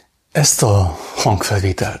Ezt a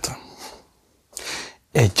hangfelvételt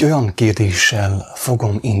egy olyan kérdéssel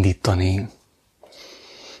fogom indítani,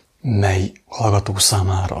 mely hallgató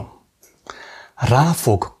számára rá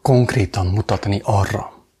fog konkrétan mutatni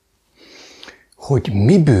arra, hogy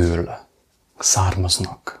miből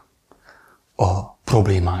származnak a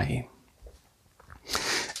problémái.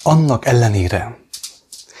 Annak ellenére,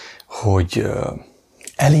 hogy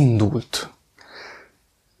elindult,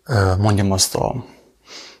 mondjam azt,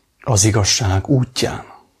 az igazság útján,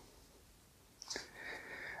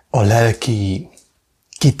 a lelki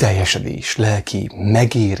kiteljesedés, lelki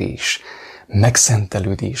megérés,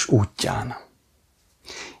 megszentelődés útján.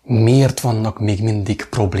 Miért vannak még mindig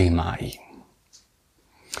problémái?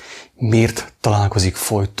 Miért találkozik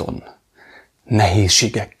folyton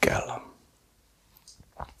nehézségekkel?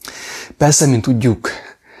 Persze, mint tudjuk,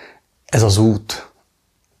 ez az út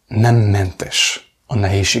nem mentes a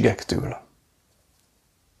nehézségektől.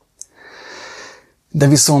 De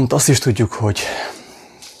viszont azt is tudjuk, hogy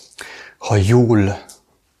ha jól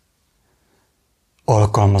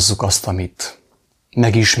alkalmazzuk azt, amit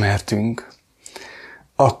megismertünk,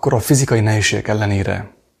 akkor a fizikai nehézségek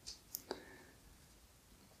ellenére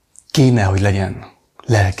kéne, hogy legyen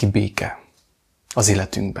lelki béke az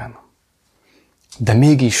életünkben. De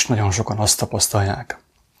mégis nagyon sokan azt tapasztalják,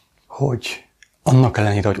 hogy annak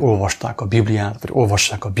ellenére, hogy olvasták a Bibliát, vagy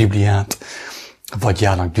olvassák a Bibliát, vagy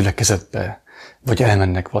járnak gyülekezetbe, vagy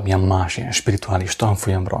elmennek valamilyen más ilyen spirituális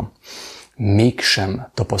tanfolyamra,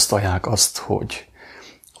 mégsem tapasztalják azt, hogy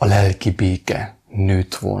a lelki béke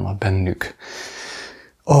nőtt volna bennük.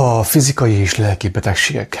 A fizikai és lelki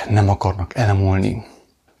betegségek nem akarnak elmúlni,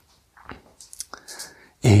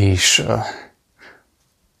 és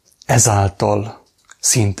ezáltal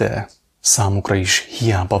szinte számukra is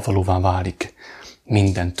hiába valóvá válik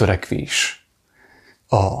minden törekvés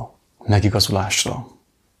a megigazulásra.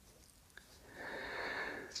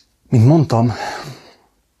 Mint mondtam,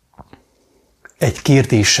 egy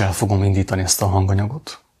kérdéssel fogom indítani ezt a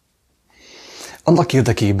hanganyagot. Annak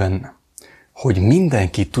érdekében, hogy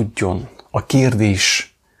mindenki tudjon a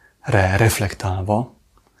kérdésre reflektálva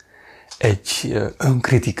egy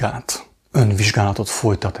önkritikát, önvizsgálatot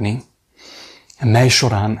folytatni, mely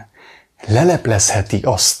során leleplezheti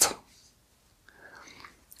azt,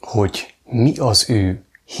 hogy mi az ő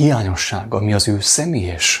hiányossága, mi az ő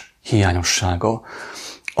személyes hiányossága,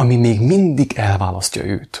 ami még mindig elválasztja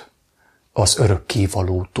őt az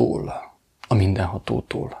örökkévalótól, a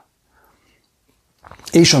mindenhatótól.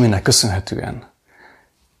 És aminek köszönhetően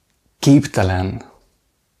képtelen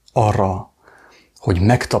arra, hogy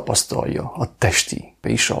megtapasztalja a testi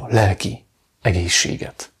és a lelki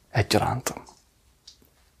egészséget egyaránt.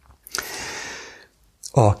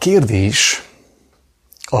 A kérdés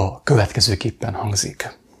a következőképpen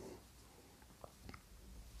hangzik.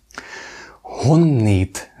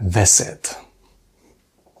 Honnét veszed?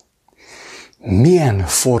 Milyen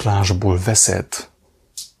forrásból veszed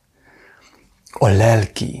a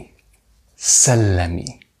lelki,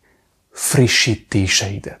 szellemi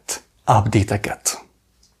frissítéseidet, update-eket?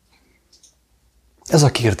 Ez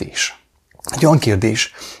a kérdés. Egy olyan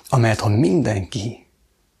kérdés, amelyet ha mindenki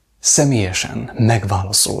személyesen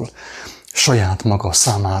megválaszol saját maga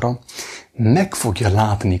számára, meg fogja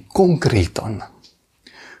látni konkrétan,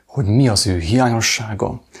 hogy mi az ő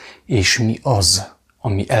hiányossága, és mi az,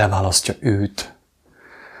 ami elválasztja őt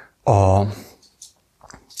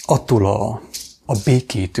attól a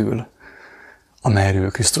békétől,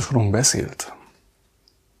 amelyről Krisztus Urunk beszélt.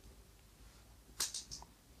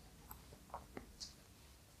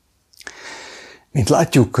 Mint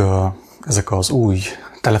látjuk, ezek az új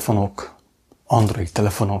telefonok, Android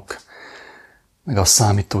telefonok, meg a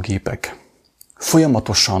számítógépek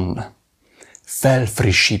folyamatosan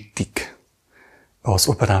felfrissítik az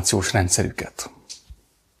operációs rendszerüket.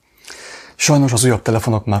 Sajnos az újabb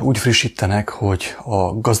telefonok már úgy frissítenek, hogy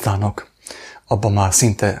a gazdának abban már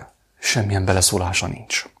szinte semmilyen beleszólása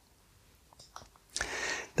nincs.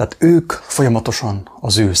 Tehát ők folyamatosan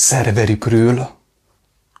az ő szerverükről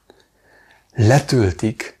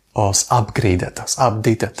letöltik az upgrade-et, az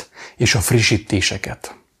update-et és a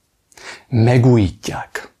frissítéseket.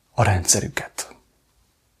 Megújítják a rendszerüket.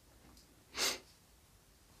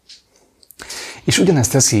 És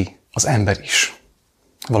ugyanezt teszi az ember is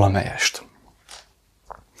valamelyest.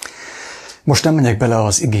 Most nem megyek bele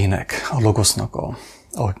az igének, a logosznak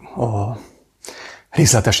a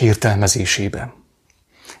részletes értelmezésébe.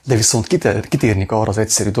 De viszont kitérnék arra az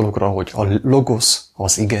egyszerű dologra, hogy a logosz,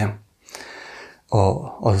 az ige,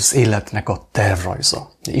 az életnek a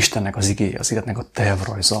tervrajza. Istennek az igéje, az életnek a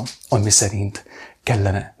tervrajza, ami szerint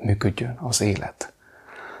kellene működjön az élet.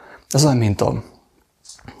 Ez olyan, mint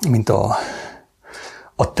mint a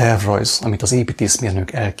tervrajz, amit az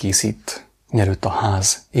építészmérnök elkészít, mielőtt a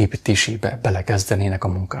ház építésébe belekezdenének a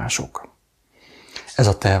munkások. Ez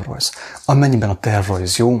a tervrajz. Amennyiben a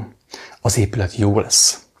tervrajz jó, az épület jó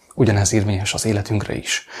lesz. Ugyanez érvényes az életünkre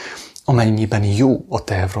is. Amennyiben jó a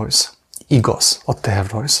tervrajz, igaz a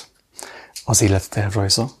tervrajz, az élet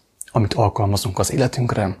tervrajza, amit alkalmazunk az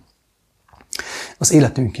életünkre, az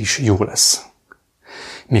életünk is jó lesz.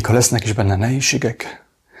 Még ha lesznek is benne nehézségek,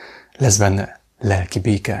 lesz benne lelki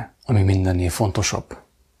béke, ami mindennél fontosabb.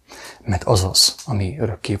 Mert az az, ami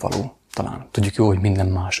örökkévaló. Talán tudjuk jó, hogy minden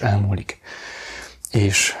más elmúlik.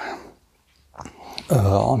 És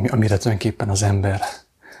amire tulajdonképpen az ember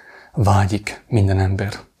vágyik, minden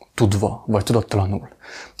ember, tudva vagy tudattalanul,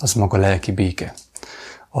 az maga lelki béke.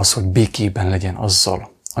 Az, hogy békében legyen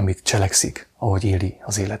azzal, amit cselekszik, ahogy éli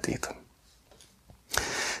az életét.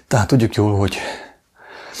 Tehát tudjuk jól, hogy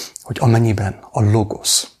amennyiben a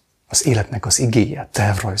logosz, az életnek az igéje,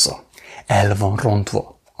 tervrajza el van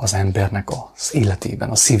rontva az embernek az életében,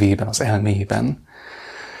 a szívében, az elméjében,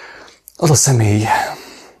 az a személy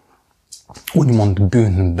úgymond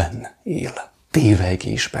bűnben él,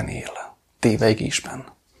 tévegésben él, tévegésben.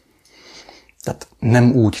 Tehát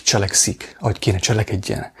nem úgy cselekszik, ahogy kéne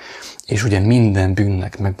cselekedjen, és ugye minden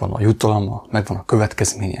bűnnek megvan a jutalma, megvan a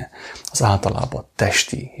következménye, az általában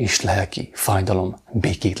testi és lelki fájdalom,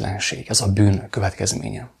 békétlenség, ez a bűn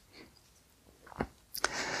következménye.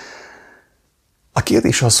 A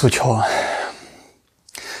kérdés az, hogyha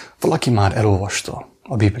valaki már elolvasta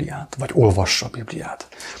a Bibliát, vagy olvassa a Bibliát,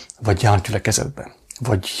 vagy jár gyülekezetbe,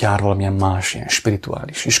 vagy jár valamilyen más ilyen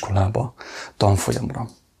spirituális iskolába, tanfolyamra.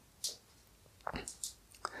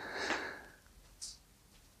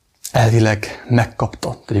 Elvileg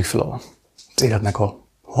megkapta, tegyük fel az életnek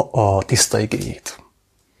a tiszta igéjét.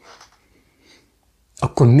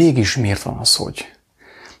 Akkor mégis miért van az, hogy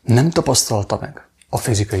nem tapasztalta meg a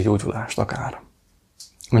fizikai gyógyulást akár?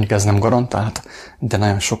 Mondjuk ez nem garantált, de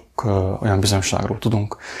nagyon sok olyan bizonyságról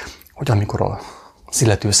tudunk, hogy amikor az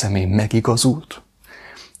illető személy megigazult,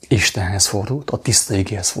 Istenhez fordult, a tiszta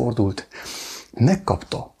igéhez fordult,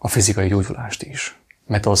 megkapta a fizikai gyógyulást is.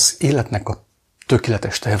 Mert az életnek a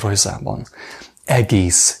tökéletes tervrajzában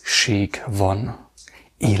egészség van,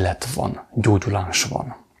 élet van, gyógyulás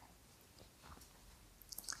van.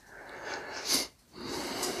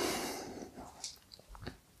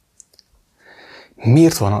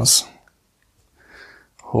 Miért van az,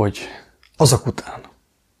 hogy azok után,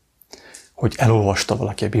 hogy elolvasta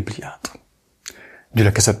valaki a Bibliát,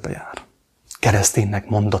 gyülekezetbe jár, kereszténynek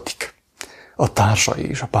mondatik, a társai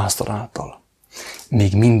és a pásztor által,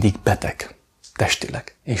 még mindig beteg,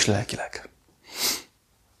 testileg és lelkileg.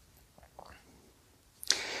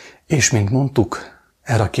 És mint mondtuk,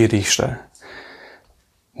 erre a kérdésre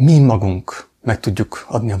mi magunk meg tudjuk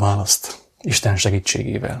adni a választ Isten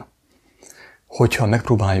segítségével, hogyha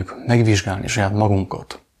megpróbáljuk megvizsgálni saját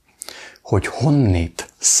magunkat, hogy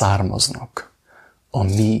honnét származnak a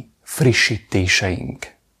mi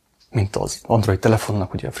frissítéseink, mint az Android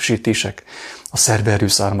telefonnak, ugye a frissítések a szerverről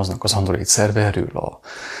származnak, az Android szerverről, a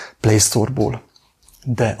Play Store-ból,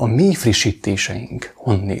 de a mi frissítéseink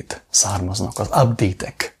honnét származnak, az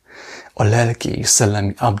update-ek, a lelki és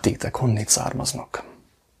szellemi update-ek honnét származnak.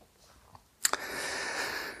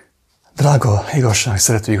 Drága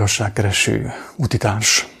szerető igazságkereső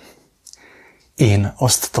utitárs, én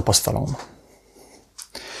azt tapasztalom,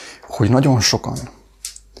 hogy nagyon sokan,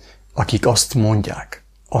 akik azt mondják,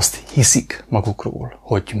 azt hiszik magukról,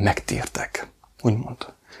 hogy megtértek,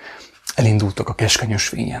 úgymond, elindultak a keskeny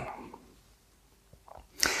ösvényen.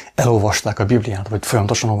 Elolvasták a Bibliát, vagy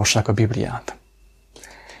folyamatosan olvassák a Bibliát.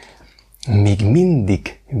 Még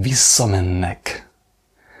mindig visszamennek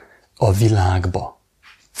a világba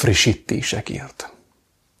frissítésekért.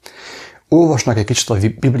 Olvasnak egy kicsit a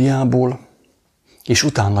Bibliából, és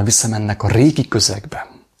utána visszamennek a régi közegbe,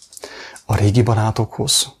 a régi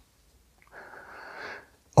barátokhoz,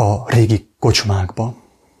 a régi kocsmákba,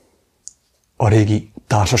 a régi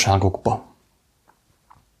társaságokba,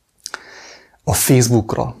 a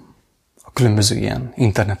Facebookra, a különböző ilyen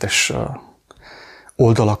internetes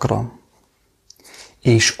oldalakra,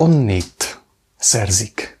 és onnét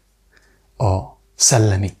szerzik a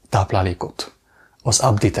szellemi táplálékot, az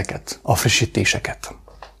update-eket, a frissítéseket.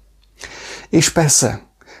 És persze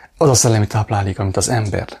az a szellemi táplálék, amit az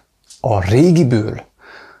ember a régiből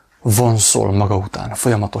vonszol maga után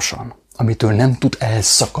folyamatosan, amitől nem tud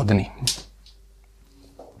elszakadni,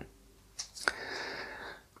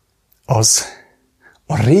 az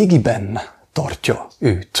a régiben tartja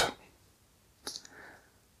őt.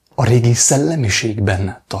 A régi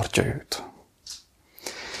szellemiségben tartja őt.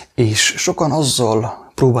 És sokan azzal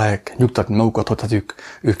próbálják nyugtatni magukat, hogy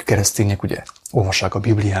ők keresztények, ugye, olvassák a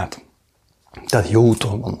Bibliát. Tehát jó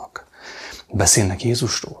úton vannak. Beszélnek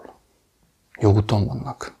Jézusról. Jó úton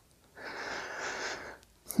vannak.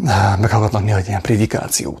 Meghallgatnak néha egy ilyen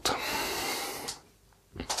prédikációt.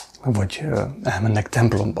 Vagy elmennek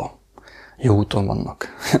templomba. Jó úton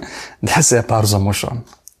vannak. De ezzel párhuzamosan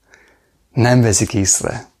nem veszik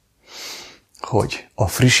észre, hogy a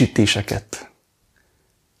frissítéseket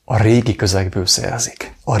a régi közegből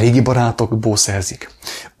szerzik. A régi barátokból szerzik.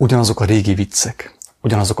 Ugyanazok a régi viccek,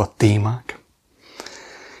 ugyanazok a témák,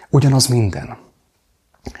 ugyanaz minden.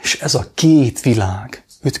 És ez a két világ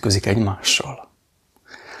ütközik egymással.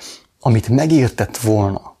 Amit megértett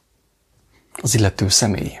volna az illető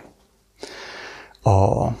személy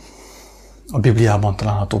a Bibliában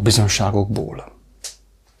található bizonyságokból,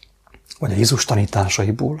 vagy a Jézus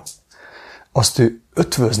tanításaiból, azt ő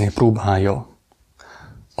ötvözni próbálja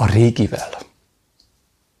a régivel.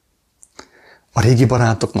 A régi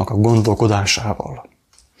barátoknak a gondolkodásával,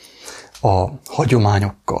 a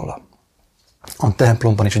hagyományokkal, a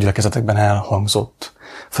templomban és a gyülekezetekben elhangzott,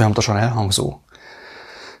 folyamatosan elhangzó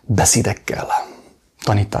beszédekkel,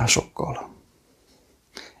 tanításokkal,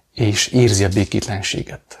 és érzi a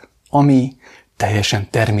békétlenséget, ami teljesen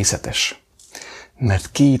természetes,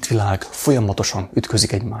 mert két világ folyamatosan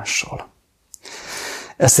ütközik egymással.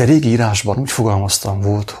 Ezt a régi írásban úgy fogalmaztam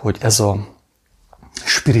volt, hogy ez a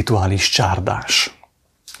spirituális csárdás,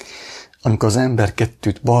 amikor az ember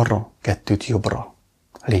kettőt balra, kettőt jobbra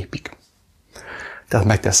lépik. Tehát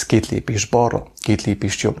megtesz 2 lépést balra, 2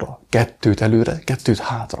 lépést jobbra, 2 előre, 2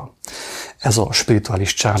 hátra. Ez a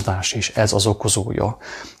spirituális csárdás, és ez az okozója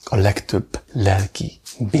a legtöbb lelki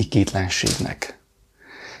békétlenségnek.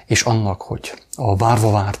 És annak, hogy a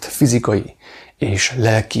várva várt fizikai és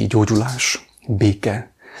lelki gyógyulás,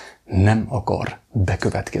 béke nem akar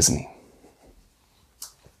bekövetkezni.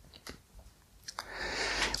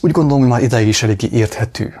 Úgy gondolom, hogy már ideig is eléggé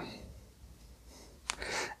érthető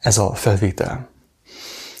ez a felvétel.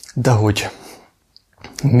 De hogy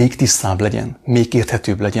még tisztább legyen, még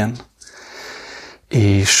érthetőbb legyen,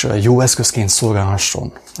 és jó eszközként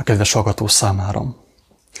szolgálhasson a kedves hallgató számára,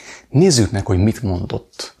 nézzük meg, hogy mit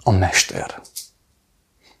mondott a Mester,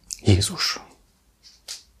 Jézus.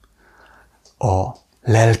 A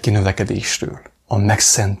lelki növekedésről, a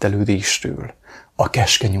megszentelődésről, a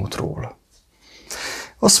keskeny útról.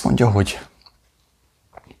 Azt mondja, hogy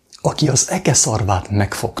aki az ekeszarvát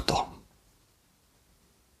megfogta,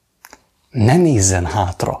 ne nézzen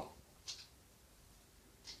hátra.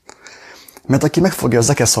 Mert aki megfogja az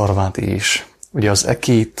ekeszarvát és ugye az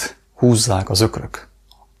ekét húzzák az ökrök,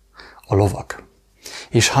 a lovak,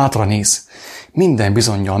 és hátra néz, minden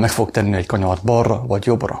bizonnyal meg fog tenni egy kanyart balra vagy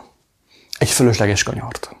jobbra. Egy fölösleges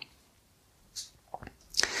kanyart.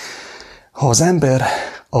 Ha az ember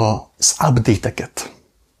az update-eket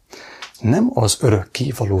nem az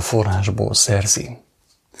örökkévaló forrásból szerzi,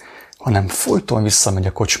 hanem folyton visszamegy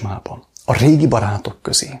a kocsmába, a régi barátok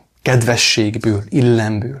közé, kedvességből,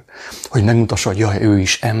 illemből, hogy megmutassa, hogy jaj, ő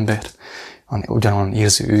is ember, ugyanolyan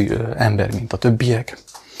érző ő ember, mint a többiek,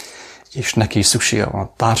 és neki is szüksége van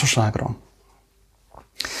a társaságra,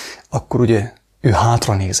 akkor ugye ő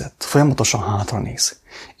hátranézett, folyamatosan hátranéz,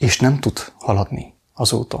 és nem tud haladni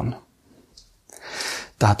az úton.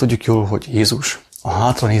 Tehát tudjuk jól, hogy Jézus a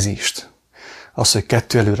hátranézést, az, hogy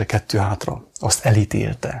 2 előre, 2 hátra, azt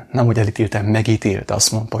elítélte. Nem, hogy elítélte, megítélte,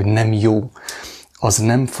 azt mondta, hogy nem jó, az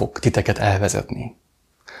nem fog titeket elvezetni.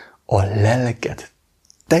 A lelket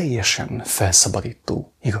teljesen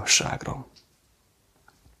felszabadító igazságra.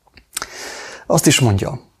 Azt is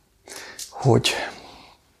mondja, hogy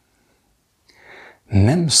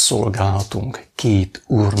nem szolgálhatunk 2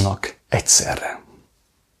 úrnak egyszerre.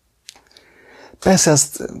 Persze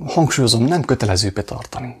ezt hangsúlyozom, nem kötelező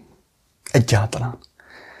betartani. Egyáltalán.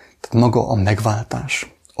 Tehát maga a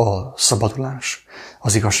megváltás, a szabadulás,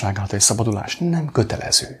 az igazság általi szabadulás nem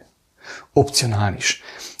kötelező. Opcionális.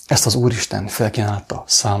 Ezt az Úristen felkínálta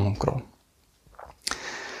számunkra.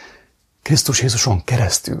 Krisztus Jézuson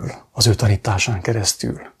keresztül, az ő tanításán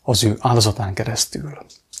keresztül, az ő áldozatán keresztül,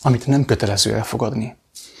 amit nem kötelező elfogadni.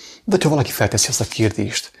 De ha valaki felteszi azt a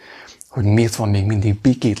kérdést, hogy miért van még mindig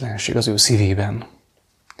békétlenség az ő szívében,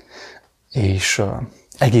 és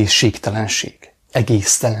egészségtelenség,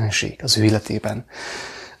 egésztelenség az ő életében,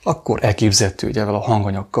 akkor elképzelhető, hogy ezzel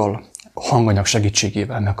a hanganyag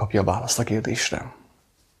segítségével megkapja a választ a kérdésre.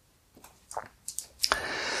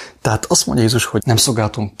 Tehát azt mondja Jézus, hogy nem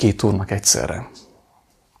szolgáltunk 2 úrnak egyszerre.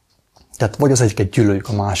 Tehát vagy az egyiket gyűlöljük,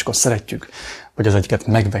 a másikat szeretjük, vagy az egyiket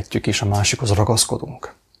megvetjük, és a másikhoz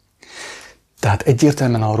ragaszkodunk. Tehát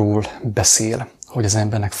egyértelműen arról beszél, hogy az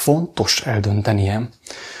embernek fontos eldöntenie,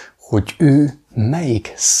 hogy ő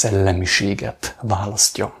melyik szellemiséget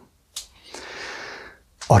választja.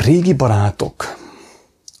 A régi barátok,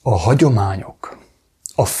 a hagyományok,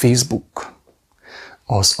 a Facebook,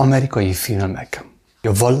 az amerikai filmek,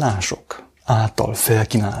 a vallások által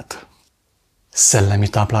felkínált szellemi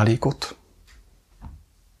táplálékot,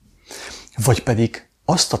 vagy pedig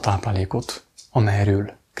azt a táplálékot,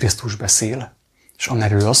 amelyről Krisztus beszél, és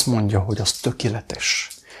amelyről azt mondja, hogy az tökéletes,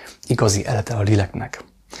 igazi elete a léleknek,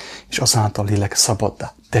 és azáltal a lélek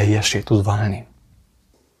szabaddá, teljessé tud válni.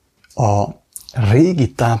 A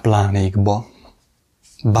régi táplálékba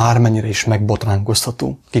bármennyire is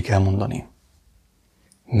megbotránkoztató, ki kell mondani,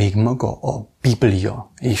 még maga a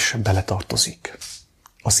Biblia is beletartozik.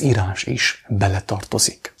 Az írás is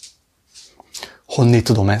beletartozik. Honnét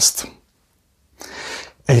tudom ezt?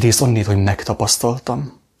 Egyrészt onnét, hogy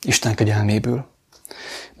megtapasztaltam Isten kegyelméből,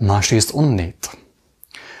 másrészt onnét,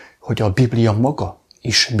 hogy a Biblia maga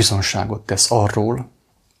is bizonságot tesz arról,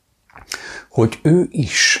 hogy ő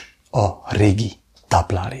is a régi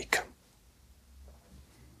táplálék.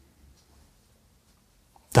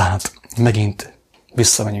 Tehát megint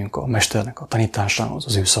visszamegyünk a mesternek a tanításához,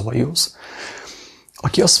 az ő szavaihoz,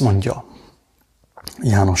 aki azt mondja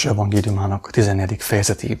János evangéliumának 14.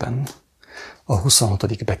 fejezetében, a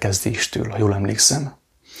 26. bekezdéstől, ha jól emlékszem,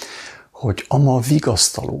 hogy ama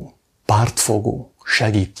vigasztaló, pártfogó,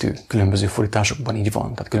 segítő, különböző fordításokban így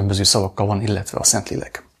van, tehát különböző szavakkal van, illetve a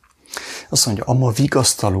Szentlélek. Azt mondja, ama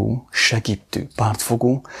vigasztaló, segítő,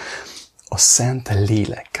 pártfogó, a Szent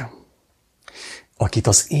Lélek, akit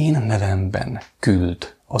az én nevemben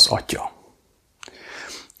küld az Atya.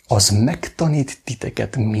 Az megtanít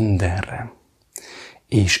titeket mindenre,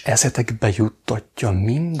 és eszetekbe juttatja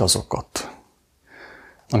mindazokat,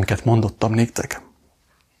 amiket mondottam néktek.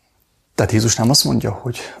 Tehát Jézus nem azt mondja,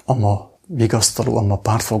 hogy ama vigasztaló, ama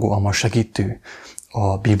pártfogó, ama segítő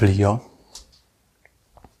a Biblia,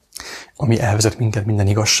 ami elvezet minket minden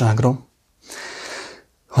igazságra,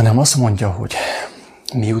 hanem azt mondja, hogy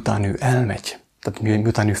miután ő elmegy, tehát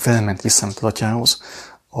miután ő felment, visszament az Atyához,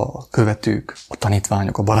 a követők, a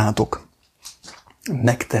tanítványok, a barátok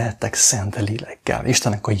megtehettek szent lélekkel,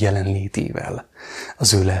 Istennek a jelenlétével,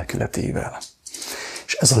 az ő lelkületével.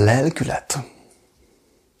 És ez a lelkület,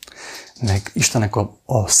 meg Istennek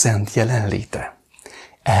a szent jelenléte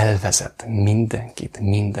elvezet mindenkit,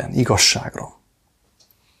 minden igazságra.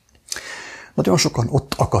 Nagyon sokan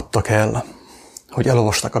ott akadtak el, hogy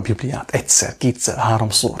elolvasták a Bibliát egyszer, kétszer,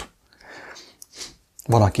 háromszor.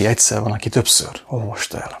 Van, aki egyszer, van, aki többször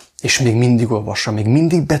olvasta el. És még mindig olvassa, még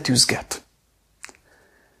mindig betűzget.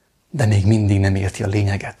 De még mindig nem érti a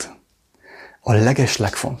lényeget. A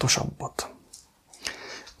legfontosabbat,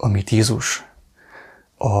 amit Jézus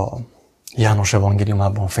a János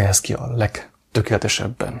evangéliumában fejez ki a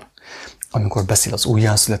legtökéletesebben, amikor beszél az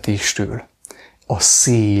újjászületésről, a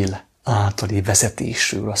szél általi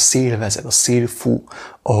vezetésről, a szél vezet, a szél fú,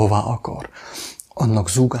 ahová akar. Annak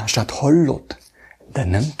zúgását hallott, de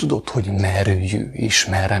nem tudod, hogy merre jő és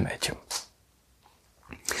merre megy.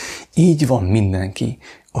 Így van mindenki,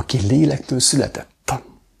 aki lélektől született.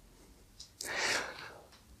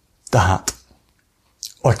 Tehát,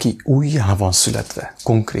 aki újjá van születve,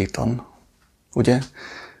 konkrétan, ugye,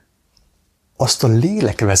 azt a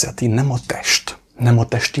lélek vezeti, nem a test, nem a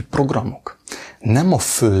testi programok, nem a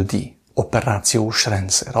földi operációs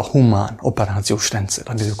rendszer, a humán operációs rendszer,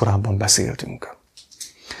 amiről korábban beszéltünk,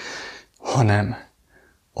 hanem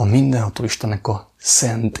a mindenható Istennek a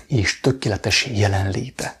szent és tökéletes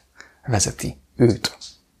jelenléte vezeti őt.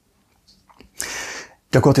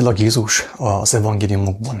 Gyakorlatilag Jézus az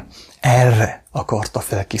evangéliumokban erre akarta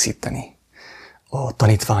felkészíteni a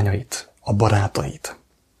tanítványait, a barátait,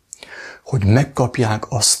 hogy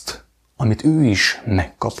megkapják azt, amit ő is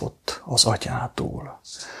megkapott az Atyától,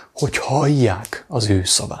 hogy hallják az ő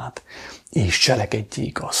szavát, és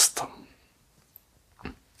cselekedjék azt.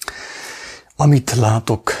 Amit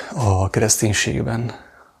látok a kereszténységben,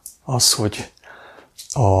 az, hogy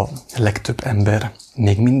a legtöbb ember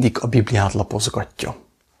még mindig a Bibliát lapozgatja.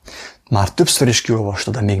 Már többször is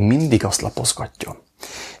kiolvasta, de még mindig azt lapozgatja.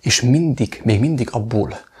 És még mindig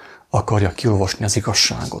abból akarja kiolvasni az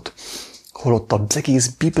igazságot. Holott az egész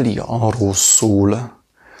Biblia arról szól,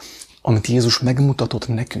 amit Jézus megmutatott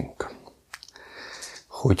nekünk,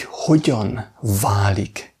 hogy hogyan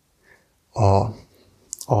válik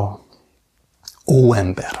a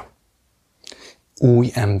óember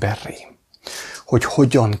új emberré, hogy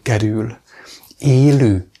hogyan kerül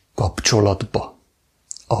élő kapcsolatba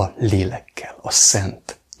a lélekkel, a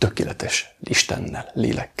szent, tökéletes Istennel,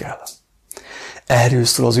 lélekkel. Erről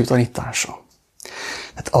szól az ő tanítása.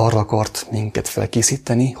 Tehát arra akart minket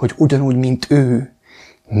felkészíteni, hogy ugyanúgy, mint ő,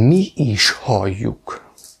 mi is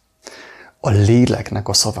halljuk a léleknek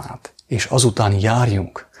a szavát, és azután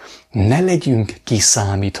járjunk. Ne legyünk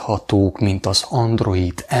kiszámíthatók, mint az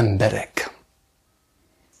android emberek.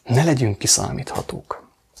 Ne legyünk kiszámíthatók.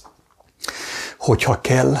 Hogyha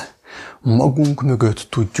kell, magunk mögött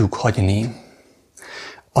tudjuk hagyni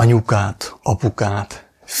anyukát, apukát,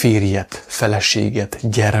 férjet, feleséget,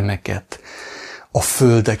 gyermeket, a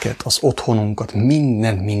földeket, az otthonunkat,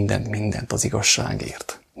 mindent az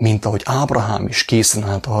igazságért. Mint ahogy Ábrahám is készen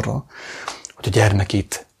állt arra, hogy a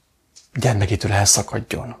gyermekétől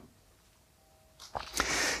elszakadjon.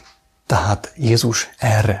 Tehát Jézus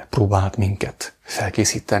erre próbált minket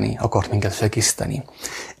felkészíteni, akart minket felkészíteni.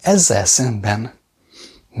 Ezzel szemben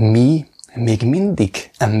mi még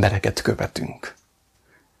mindig embereket követünk.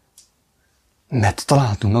 Mert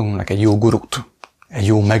találtunk magunknak egy jó gurút, egy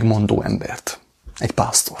jó megmondó embert, egy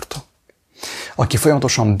pásztort, aki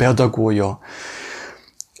folyamatosan beadagolja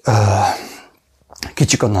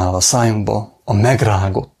kicsikannál a szájunkba a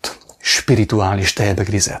megrágott, spirituális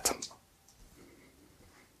tejbegrizet.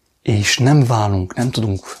 És nem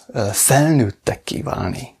tudunk felnőttekké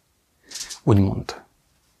válni, úgymond.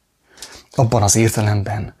 Abban az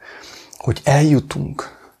értelemben, hogy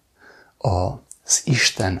eljutunk az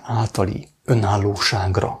Isten általi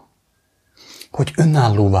önállóságra, hogy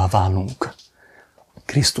önállóvá válunk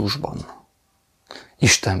Krisztusban,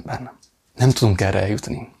 Istenben. Nem tudunk erre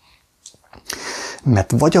eljutni.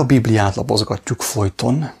 Mert vagy a Bibliát lapozgatjuk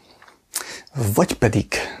folyton, vagy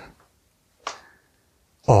pedig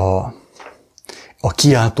a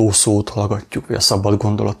kiáltó szót hallgatjuk, vagy a szabad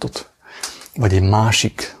gondolatot, vagy egy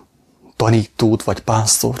másik tanítót, vagy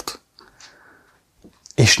pásztort,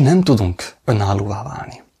 és nem tudunk önállóvá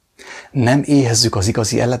válni. Nem éhezzük az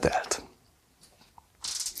igazi eledelt.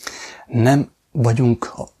 Nem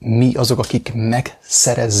vagyunk mi azok, akik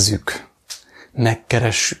megszerezzük,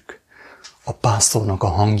 megkeressük a pásztornak a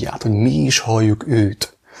hangját, hogy mi is halljuk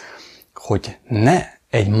őt, hogy ne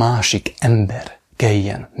egy másik ember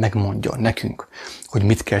kelljen megmondja nekünk, hogy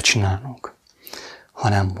mit kell csinálnunk,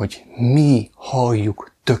 hanem hogy mi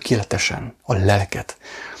halljuk tökéletesen a lelket,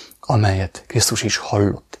 amelyet Krisztus is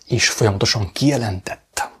hallott, és folyamatosan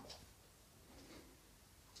kijelentette.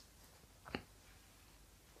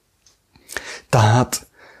 Tehát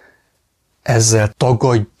ezzel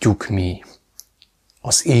tagadjuk mi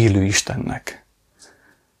az élő Istennek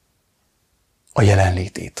a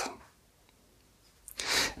jelenlétét.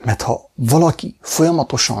 Mert ha valaki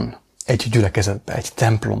folyamatosan egy gyülekezetbe, egy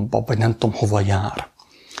templomba, vagy nem tudom hova jár,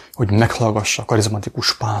 hogy meghallgassa a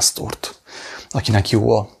karizmatikus pásztort, akinek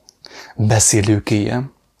jó a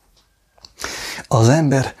beszélőkéje, az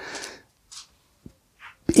ember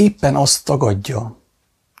éppen azt tagadja,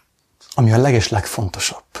 ami a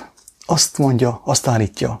legfontosabb. Azt mondja, azt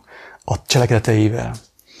állítja a cselekedeteivel,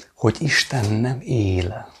 hogy Isten nem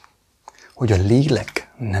él, hogy a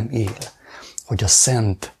lélek nem él, hogy a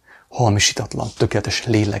szent, hamisítatlan, tökéletes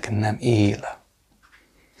lélek nem él.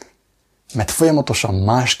 Mert folyamatosan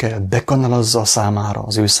más kell bekanalazza a számára,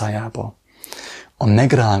 az ő szájába a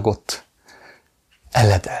megrágott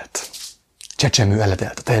eledelt, csecsemő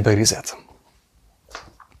eledelt, a tejbegrizet.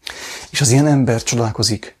 És az ilyen ember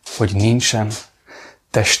csodálkozik, hogy nincsen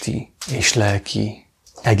testi és lelki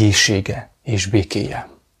egészsége és békéje.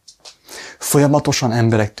 Folyamatosan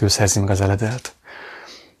emberektől szerzi meg az eledelt,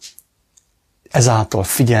 ezáltal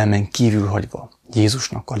figyelmen kívül hagyva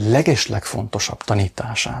Jézusnak a legfontosabb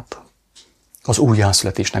tanítását, az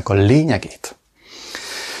újjászületésnek a lényegét,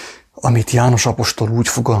 amit János apostol úgy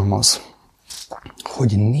fogalmaz,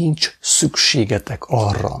 hogy nincs szükségetek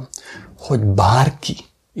arra, hogy bárki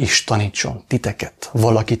is tanítson titeket,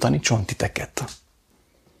 valaki tanítson titeket.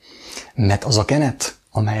 Mert az a kenet,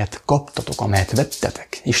 amelyet kaptatok, amelyet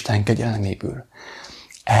vettetek Isten kegyelméből,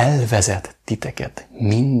 elvezet titeket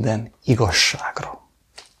minden igazságra.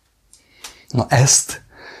 Na ezt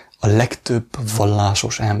a legtöbb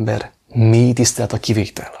vallásos ember mély tisztelt a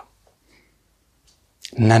kivétel.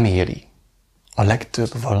 Nem éli. A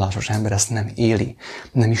legtöbb vallásos ember ezt nem éli.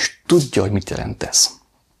 Nem is tudja, hogy mit jelent ez.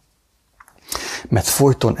 Mert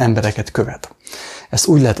folyton embereket követ. Ezt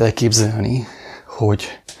úgy lehet elképzelni,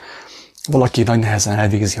 hogy valaki nagy nehezen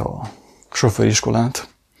elvégzi a sofőriskolát,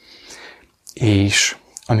 és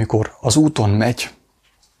amikor az úton megy,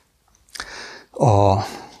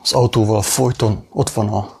 az autóval folyton ott van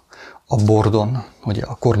a bordon, ugye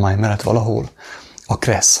a kormány mellett valahol, a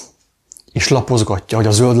kressz, és lapozgatja, hogy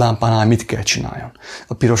a zöld lámpánál mit kell csináljon,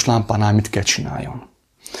 a piros lámpánál mit kell csináljon,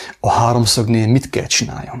 a háromszögnél mit kell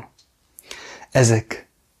csináljon. Ezek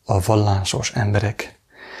a vallásos emberek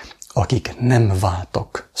akik nem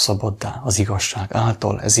váltak szabaddá az igazság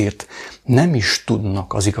által, ezért nem is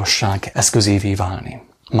tudnak az igazság eszközévé válni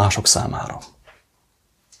mások számára.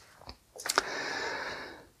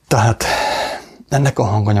 Tehát ennek a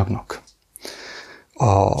hanganyagnak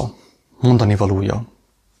a mondani valója,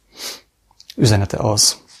 üzenete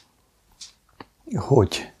az,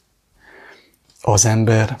 hogy az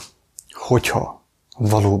ember, hogyha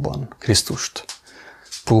valóban Krisztust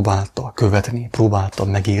próbálta követni, próbálta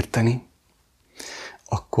megérteni,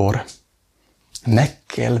 akkor meg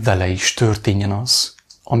kell vele is történjen az,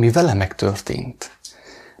 ami vele megtörtént.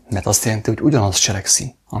 Mert azt jelenti, hogy ugyanazt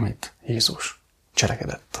cselekszi, amit Jézus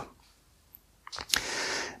cselekedett.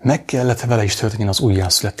 Meg kellett vele is történjen az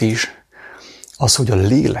újjászületés, az, hogy a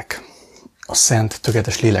lélek, a szent,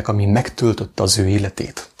 tökéletes lélek, ami megtöltötte az ő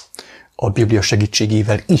életét, a Biblia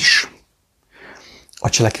segítségével is, a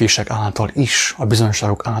cselekvések által is, a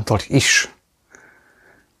bizonyságok által is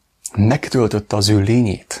megtöltötte az ő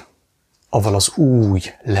lényét, avval az új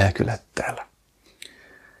lelkülettel.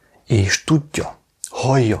 És tudja,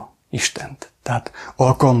 hallja Istent. Tehát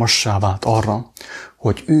alkalmassá vált arra,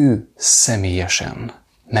 hogy ő személyesen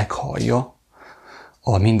meghallja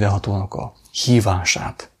a mindenhatónak a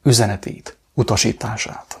hívását, üzenetét,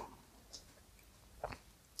 utasítását.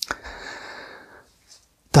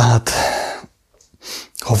 Tehát,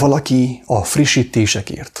 ha valaki a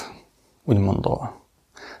frissítésekért, úgymond a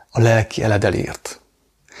lelki eledelért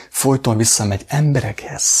folyton visszamegy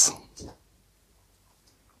emberekhez,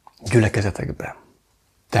 gyülekezetekbe,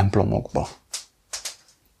 templomokba,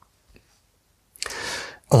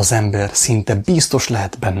 az ember szinte biztos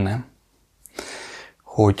lehet benne,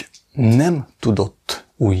 hogy nem tudott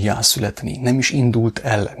újjászületni, nem is indult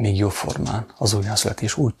el még jóformán az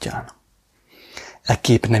újjászületés útján.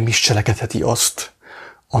 Ekképp nem is cselekedheti azt,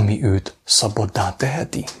 ami őt szabaddá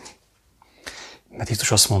teheti. Mert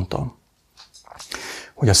Jézus azt mondta,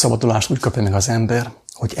 hogy a szabadulást úgy kapja meg az ember,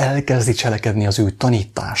 hogy elkezdi cselekedni az ő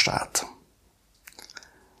tanítását.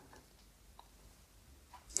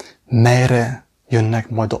 Merre jönnek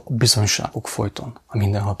majd a bizonyságok folyton a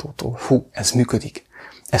mindenhatótól. Hú, ez működik,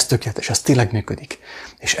 ez tökéletes, ez tényleg működik.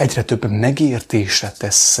 És egyre több megértésre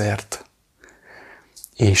tesz szert,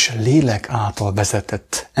 és lélek által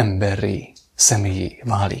vezetett emberré, személyé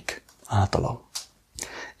válik általa.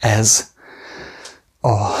 Ez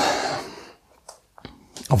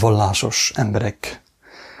a vallásos emberek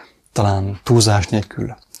talán túlzás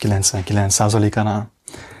nélkül 99%-ánál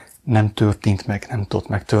nem történt meg, nem tudott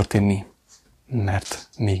megtörténni, mert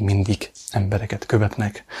még mindig embereket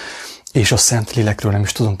követnek, és a Szent Lélekről nem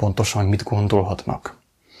is tudom pontosan, mit gondolhatnak,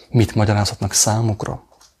 mit magyarázhatnak számukra.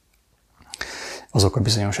 Azok a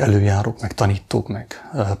bizonyos előjárók, meg tanítók, meg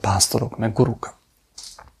pásztorok, meg guruk.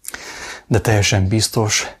 De teljesen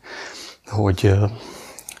biztos, hogy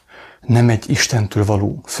nem egy Istentől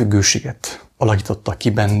való függőséget alakítottak ki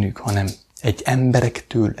bennük, hanem egy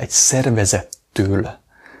emberektől, egy szervezettől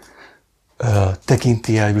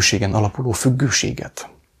tekintélyelvűségen alapuló függőséget,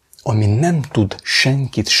 ami nem tud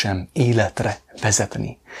senkit sem életre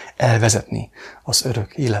vezetni, elvezetni az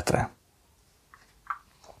örök életre.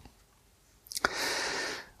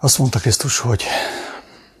 Azt mondta Krisztus,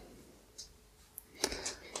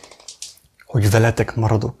 hogy veletek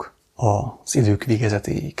maradok az idők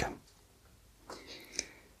végezetéig.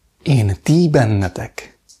 Én ti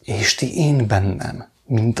bennetek, és ti én bennem,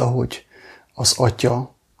 mint ahogy az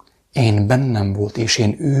Atya én bennem volt, és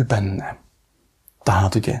én ő bennem.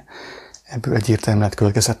 Tehát ugye ebből egyértelműen lehet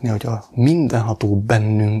következtetni, hogy a mindenható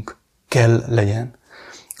bennünk kell legyen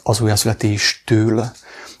az újjászületéstől,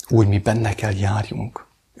 úgy mi benne kell járjunk.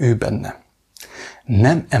 Ő benne.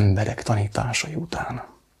 Nem emberek tanításai után.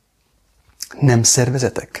 Nem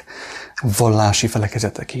szervezetek, vallási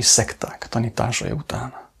felekezetek és szekták tanításai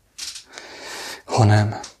után,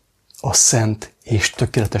 hanem a szent és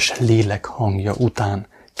tökéletes lélek hangja után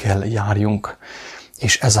kell járjunk,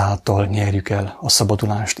 és ezáltal nyerjük el a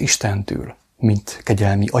szabadulást Istentől, mint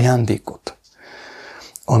kegyelmi ajándékot,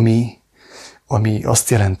 ami azt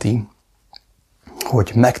jelenti,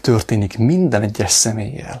 hogy megtörténik minden egyes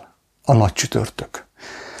személlyel a nagy csütörtök.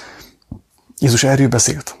 Jézus erről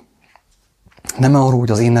beszélt. Nem arról,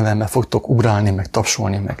 hogy az én nevemmel fogtok ugrálni, meg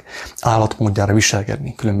tapsolni, meg állatmódjára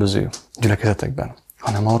viselkedni különböző gyülekezetekben,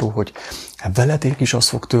 hanem arról, hogy veletek is az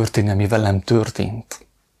fog történni, ami velem történt.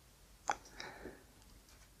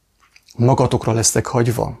 Magatokra lesztek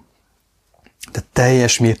hagyva, de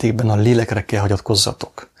teljes mértékben a lélekre kell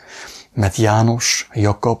hagyatkozzatok, mert János,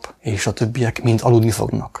 Jakab és a többiek mind aludni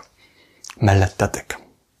fognak mellettetek.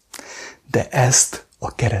 De ezt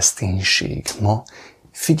a kereszténység ma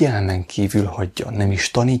figyelmen kívül hagyja, nem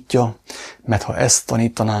is tanítja, mert ha ezt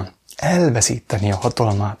tanítaná, elveszíteni a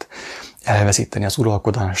hatalmát, elveszíteni az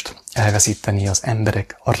uralkodást, elveszíteni az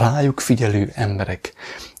emberek, a rájuk figyelő emberek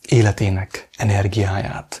életének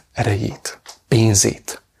energiáját, erejét,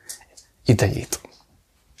 pénzét, idejét.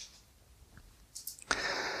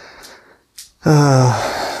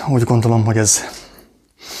 Úgy gondolom, hogy ez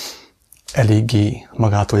eléggé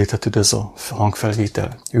magától értetődő ez a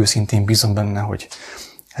hangfelvétel. Őszintén bízom benne, hogy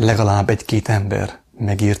legalább egy-két ember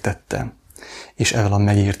megértette, és ezzel a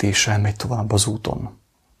megértéssel megy tovább az úton.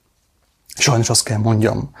 Sajnos azt kell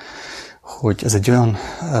mondjam, hogy ez egy olyan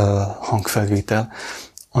hangfelvétel,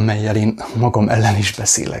 amellyel én magam ellen is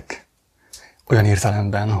beszélek. Olyan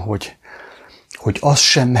értelemben, hogy az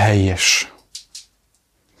sem helyes,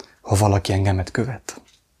 ha valaki engemet követ.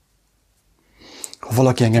 Ha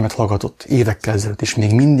valaki engemet hallgatott évekkel ezelőtt, és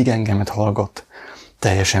még mindig engemet hallgat,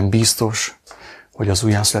 teljesen biztos, hogy az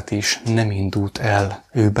újjászületés nem indult el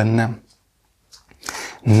ő bennem.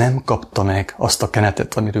 Nem kapta meg azt a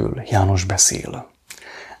kenetet, amiről János beszél.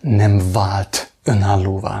 Nem vált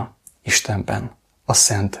önállóvá Istenben, a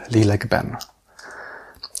Szent Lélekben.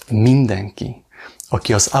 Mindenki,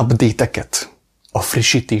 aki az update-eket, a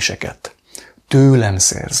frissítéseket tőlem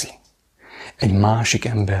szerzi, egy másik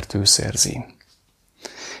embertől szerzi,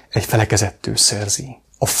 egy felekezettől szerzi,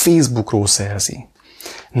 a Facebookról szerzi,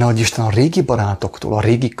 nehogy Isten a régi barátoktól, a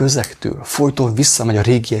régi közektől folyton visszamegy a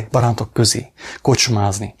régi barátok közé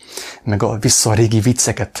kocsmázni, meg vissza a régi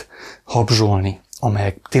vicceket habzsolni,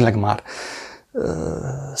 amelyek tényleg már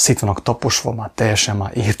szét vannak taposva, már teljesen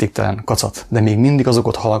már értéktelen kacat, de még mindig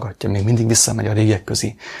azokat hallgatja, még mindig visszamegy a régiek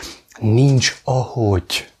közé. Nincs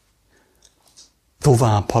ahogy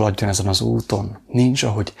tovább haladjon ezen az úton, nincs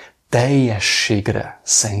ahogy teljességre,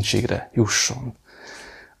 szentségre jusson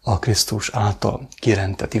a Krisztus által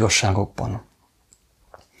kirendelt igazságokban.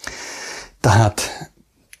 Tehát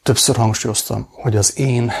többször hangsúlyoztam, hogy az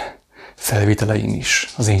én felvételeim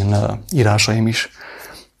is, az én írásaim is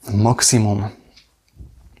maximum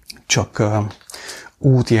csak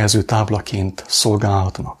útjelző táblaként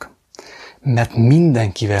szolgálhatnak. Mert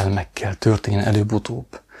mindenkivel meg kell történjen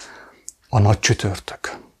előbb-utóbb a nagy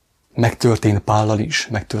csütörtök. Megtörtént Pállal is,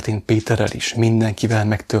 megtörtént Péterrel is, mindenkivel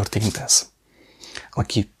megtörtént ez.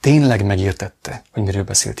 Aki tényleg megértette, hogy miről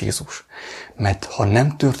beszélt Jézus. Mert ha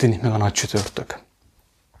nem történik meg a nagy csütörtök,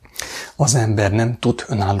 az ember nem tud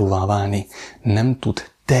önállóvá válni, nem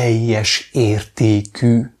tud teljes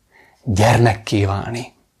értékű gyermekké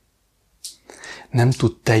válni. Nem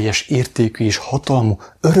tud teljes értékű és hatalmú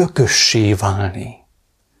örökössé válni.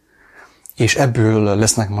 És ebből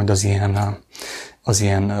lesznek majd az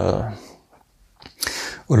ilyen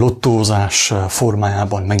lottózás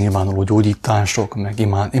formájában megnyilvánuló gyógyítások, meg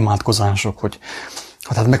imádkozások, hogy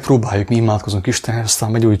hát megpróbáljuk, mi imádkozunk Istenhez,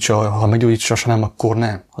 aztán meggyógyítsa, ha meggyógyítsa, ha nem, akkor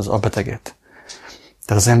nem, az a beteget.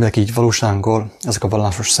 Tehát az emberek így valósággal, ezek a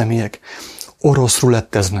vallásos személyek orosz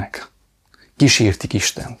ruletteznek, kísértik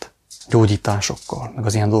Istent gyógyításokkal, meg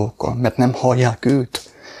az ilyen dolgokkal, mert nem hallják őt.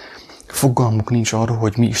 Fogalmuk nincs arról,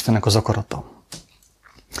 hogy mi Istennek az akarata.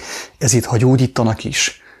 Ezért, ha gyógyítanak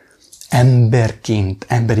is, emberként,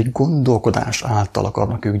 emberi gondolkodás által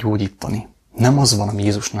akarnak ők gyógyítani. Nem az van, ami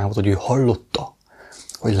Jézusnál volt, hogy ő hallotta,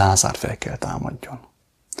 hogy Lázár fel kell támadjon.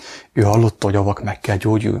 Ő hallotta, hogy a vak meg kell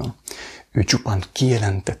gyógyuljon. Ő csupán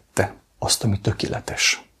kijelentette azt, ami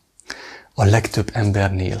tökéletes. A legtöbb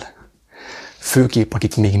embernél, főképp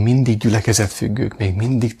akik még mindig gyülekezetfüggők, még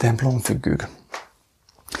mindig templomfüggők,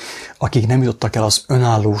 akik nem jutottak el az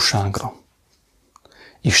önállóságra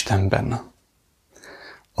Istenben,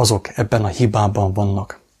 azok ebben a hibában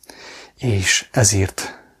vannak, és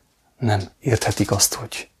ezért nem érthetik azt,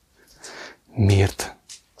 hogy miért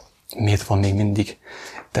van még mindig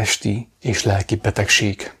testi és lelki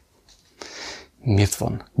betegség, miért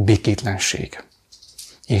van békétlenség,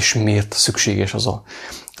 és miért szükséges az a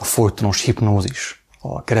folytonos hipnózis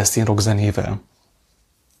a keresztény rockzenével,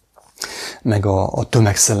 meg a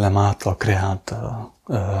tömegszellem által kreált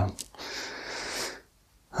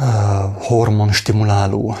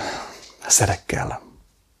hormonstimuláló szerekkel.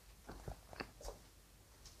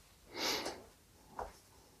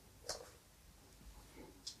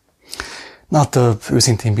 Na hát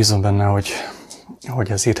őszintén bízom benne,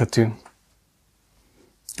 hogy ez érthető,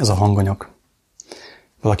 ez a hanganyag,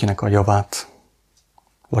 valakinek a javát,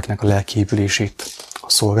 valakinek a lelkiépülését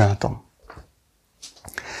szolgáltam.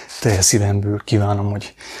 Teljes szívemből kívánom,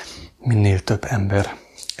 hogy minél több ember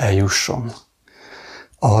eljusson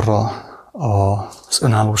arra az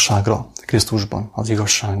önállóságra Krisztusban, az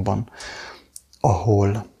igazságban,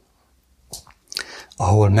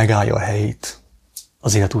 ahol megállja a helyét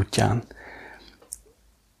az élet útján,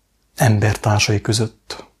 embertársai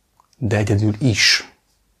között, de egyedül is,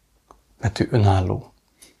 mert ő önálló.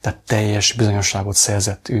 Tehát teljes bizonyosságot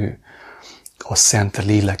szerzett ő a Szent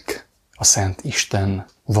Lélek, a Szent Isten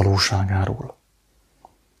valóságáról.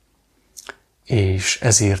 És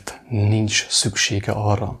ezért nincs szüksége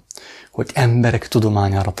arra, hogy emberek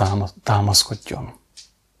tudományára támaszkodjon,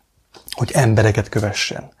 hogy embereket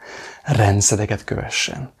kövessen, rendszereket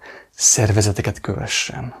kövessen, szervezeteket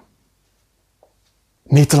kövessen.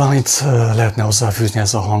 Még talán itt lehetne hozzáfűzni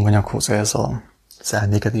ez a hanganyaghoz, ez az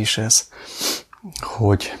elmékedéshez,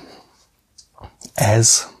 hogy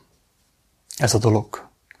ez a dolog,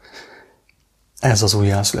 ez az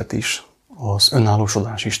újjászületés, az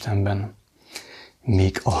önállósodás Istenben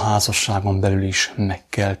még a házasságon belül is meg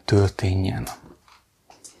kell történjen.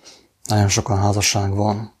 Nagyon sok olyan házasság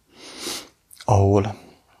van, ahol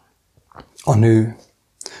a nő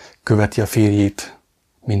követi a férjét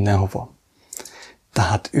mindenhova.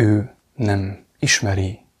 Tehát ő nem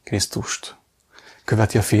ismeri Krisztust,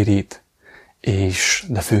 követi a férjét,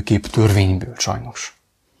 de főképp törvényből sajnos.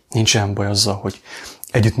 Nincsen baj azzal, hogy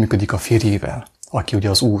együttműködik a férjével, aki ugye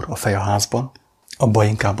az úr, a fej a házban, abban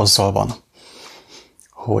inkább azzal van,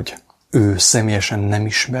 hogy ő személyesen nem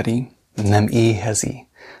ismeri, nem éhezi,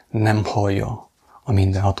 nem hallja a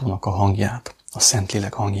mindenhatónak a hangját, a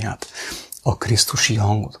Szentlélek hangját, a Krisztusi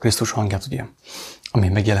hangot, a Krisztus hangját, ugye, ami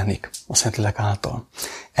megjelenik a Szentlélek által.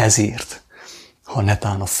 Ezért, ha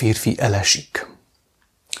netán a férfi elesik,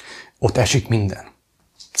 ott esik minden,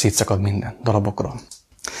 szétszakad minden darabokra.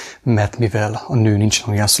 Mert mivel a nő nincsen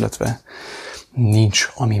újjászületve, nincs,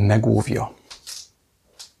 ami megóvja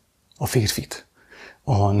a férfit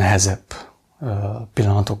a nehezebb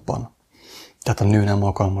pillanatokban. Tehát a nő nem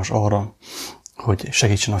alkalmas arra, hogy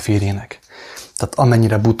segítsen a férjének. Tehát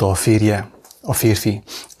amennyire buta a férje, a férfi,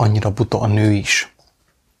 annyira buta a nő is.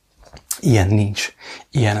 Ilyen nincs.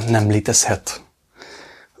 Ilyen nem létezhet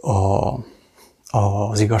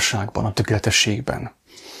az igazságban, a tökéletességben.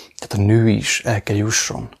 Tehát a nő is el kell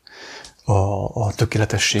jusson a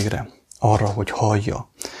tökéletességre, arra, hogy hallja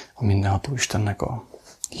a mindenható Istennek a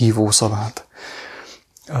hívó szavát,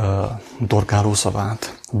 dorgáló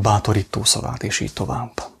szavát, bátorító szavát, és így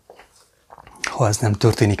tovább. Ha ez nem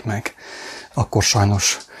történik meg, akkor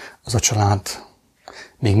sajnos az a család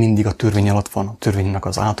még mindig a törvény alatt van, a törvénynek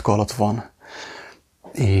az átka alatt van,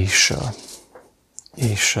 és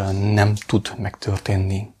nem tud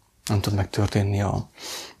megtörténni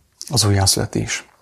az újjászületés.